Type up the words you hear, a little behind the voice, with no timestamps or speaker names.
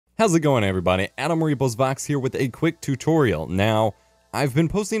How's it going, everybody? Adam or EposVox here with a quick tutorial. Now, I've been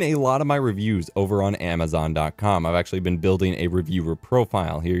posting a lot of my reviews over on Amazon.com. I've actually been building a reviewer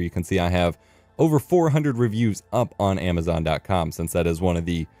profile. Here you can see I have over 400 reviews up on Amazon.com, since that is one of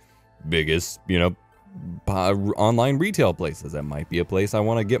the biggest, online retail places. That might be a place I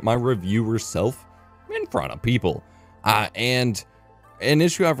want to get my reviewer self in front of people. And an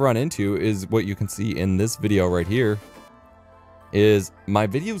issue I've run into is what you can see in this video right here, is my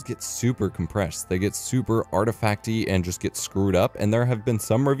videos get super compressed. They get super artifacty and just get screwed up. And there have been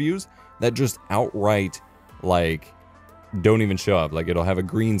some reviews that just outright, don't even show up. Like, it'll have a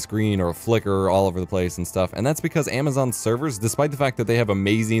green screen or a flicker all over the place and stuff. And that's because Amazon servers, despite the fact that they have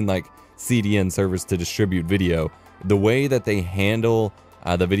amazing, CDN servers to distribute video, the way that they handle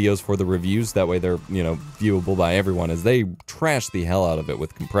the videos for the reviews, that way they're, viewable by everyone, is they trash the hell out of it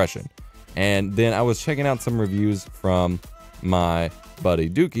with compression. And then I was checking out some reviews from my buddy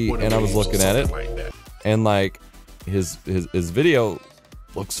Dookie, and I was looking at it, and his video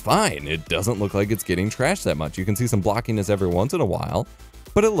looks fine. It doesn't look like it's getting trashed that much. You can see some blockiness every once in a while,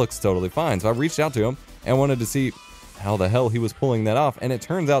 but it looks totally fine. So I reached out to him and wanted to see how the hell he was pulling that off, and it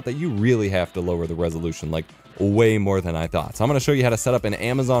turns out that you really have to lower the resolution, way more than I thought. So I'm going to show you how to set up an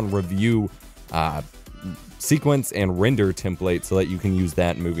Amazon review sequence and render template so that you can use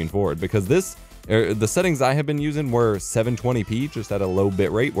that moving forward, because the settings I have been using were 720p, just at a low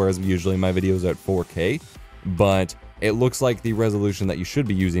bit rate, whereas usually my videos are at 4K, but it looks like the resolution that you should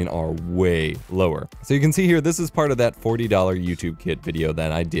be using are way lower. So you can see here, this is part of that $40 YouTube kit video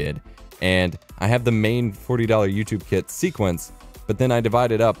that I did, and I have the main $40 YouTube kit sequence, but then I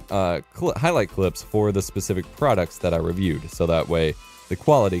divided up highlight clips for the specific products that I reviewed, so that way the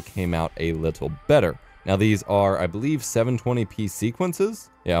quality came out a little better. Now these are, I believe, 720p sequences.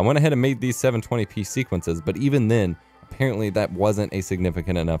 Yeah, I went ahead and made these 720p sequences, but even then, apparently that wasn't a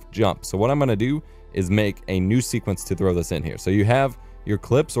significant enough jump. So what I'm gonna do is make a new sequence to throw this in here. So you have your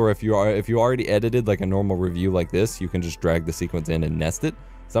clips, or if you already edited like a normal review like this, you can just drag the sequence in and nest it.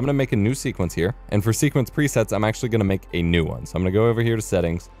 So I'm gonna make a new sequence here, and for sequence presets, I'm actually gonna make a new one. So I'm gonna go over here to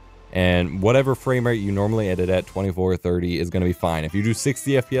settings, and whatever frame rate you normally edit at, 24 or 30, is going to be fine. If you do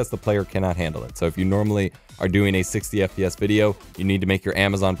 60 FPS, the player cannot handle it. So if you normally are doing a 60 FPS video, you need to make your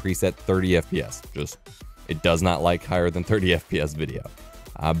Amazon preset 30 FPS. It does not like higher than 30 FPS video.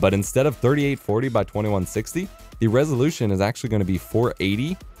 But instead of 3840 by 2160, the resolution is actually going to be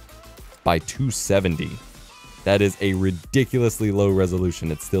 480 by 270. That is a ridiculously low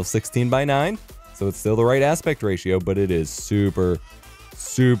resolution. It's still 16 by 9, so it's still the right aspect ratio, but it is super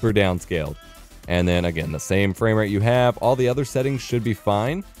downscaled. And then again, the same frame rate you have. All the other settings should be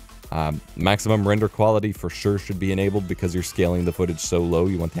fine. Maximum render quality for sure should be enabled, because you're scaling the footage so low.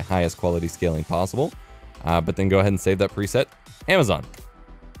 You want the highest quality scaling possible. But then go ahead and save that preset, Amazon.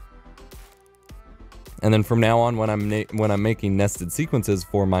 And then from now on, when I'm making nested sequences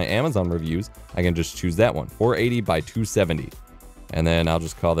for my Amazon reviews, I can just choose that one, 480 by 270. And then I'll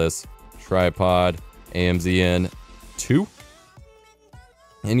just call this tripod AMZN 2.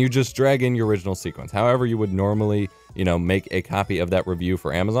 And you just drag in your original sequence. However you would normally, make a copy of that review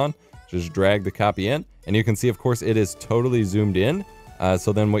for Amazon. Just drag the copy in, and you can see, of course, it is totally zoomed in.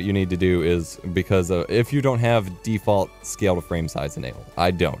 So then what you need to do is, because if you don't have default scale to frame size enabled, I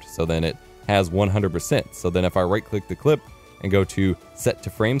don't. So then it has 100%. So then if I right click the clip and go to set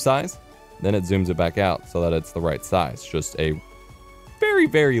to frame size, then it zooms it back out so that it's the right size. Just a very,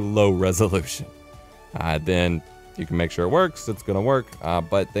 very low resolution. Then you can make sure it works, it's gonna work,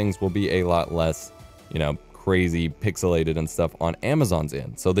 but things will be a lot less, crazy pixelated and stuff on Amazon's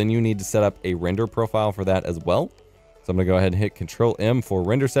end. So then you need to set up a render profile for that as well. So I'm gonna go ahead and hit Control M for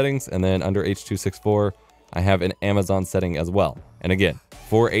render settings, and then under H.264, I have an Amazon setting as well. And again,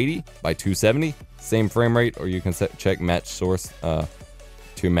 480 by 270, same frame rate, or you can check match source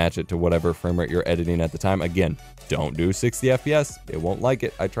to match it to whatever frame rate you're editing at the time. Again, don't do 60 FPS, it won't like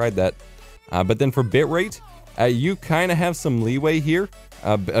it, I tried that. But then for bitrate, you kind of have some leeway here.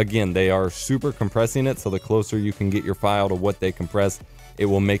 Again, they are super compressing it, so the closer you can get your file to what they compress, it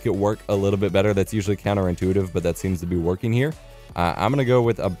will make it work a little bit better. That's usually counterintuitive, but that seems to be working here. I'm going to go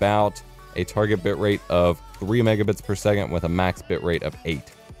with about a target bitrate of 3 megabits per second with a max bitrate of 8.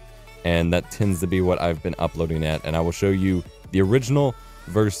 And that tends to be what I've been uploading at. And I will show you the original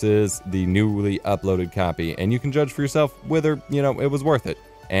versus the newly uploaded copy, and you can judge for yourself whether, it was worth it.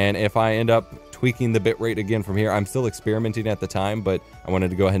 And if I end up tweaking the bitrate again from here, I'm still experimenting at the time, but I wanted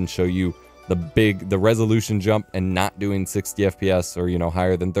to go ahead and show you the resolution jump, and not doing 60 FPS or,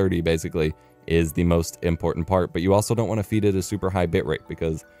 higher than 30 basically is the most important part. But you also don't want to feed it a super high bitrate,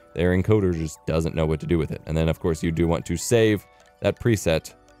 because their encoder just doesn't know what to do with it. And then of course you do want to save that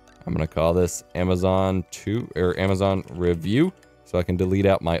preset I'm going to call this Amazon review so I can delete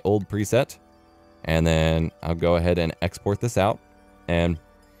out my old preset. And then I'll go ahead and export this out, and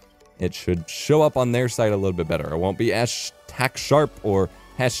it should show up on their site a little bit better. It won't be hashtag sharp or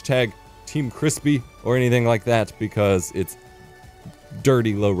hashtag Team Crispy or anything like that because it's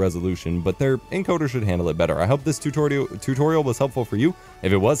dirty low resolution, but their encoder should handle it better. I hope this tutorial was helpful for you.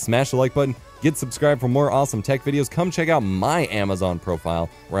 If it was, smash the like button, get subscribed for more awesome tech videos. Come check out my Amazon profile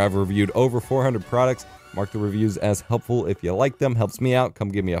where I've reviewed over 400 products. Mark the reviews as helpful if you like them. Helps me out. Come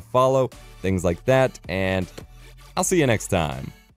give me a follow. Things like that. And I'll see you next time.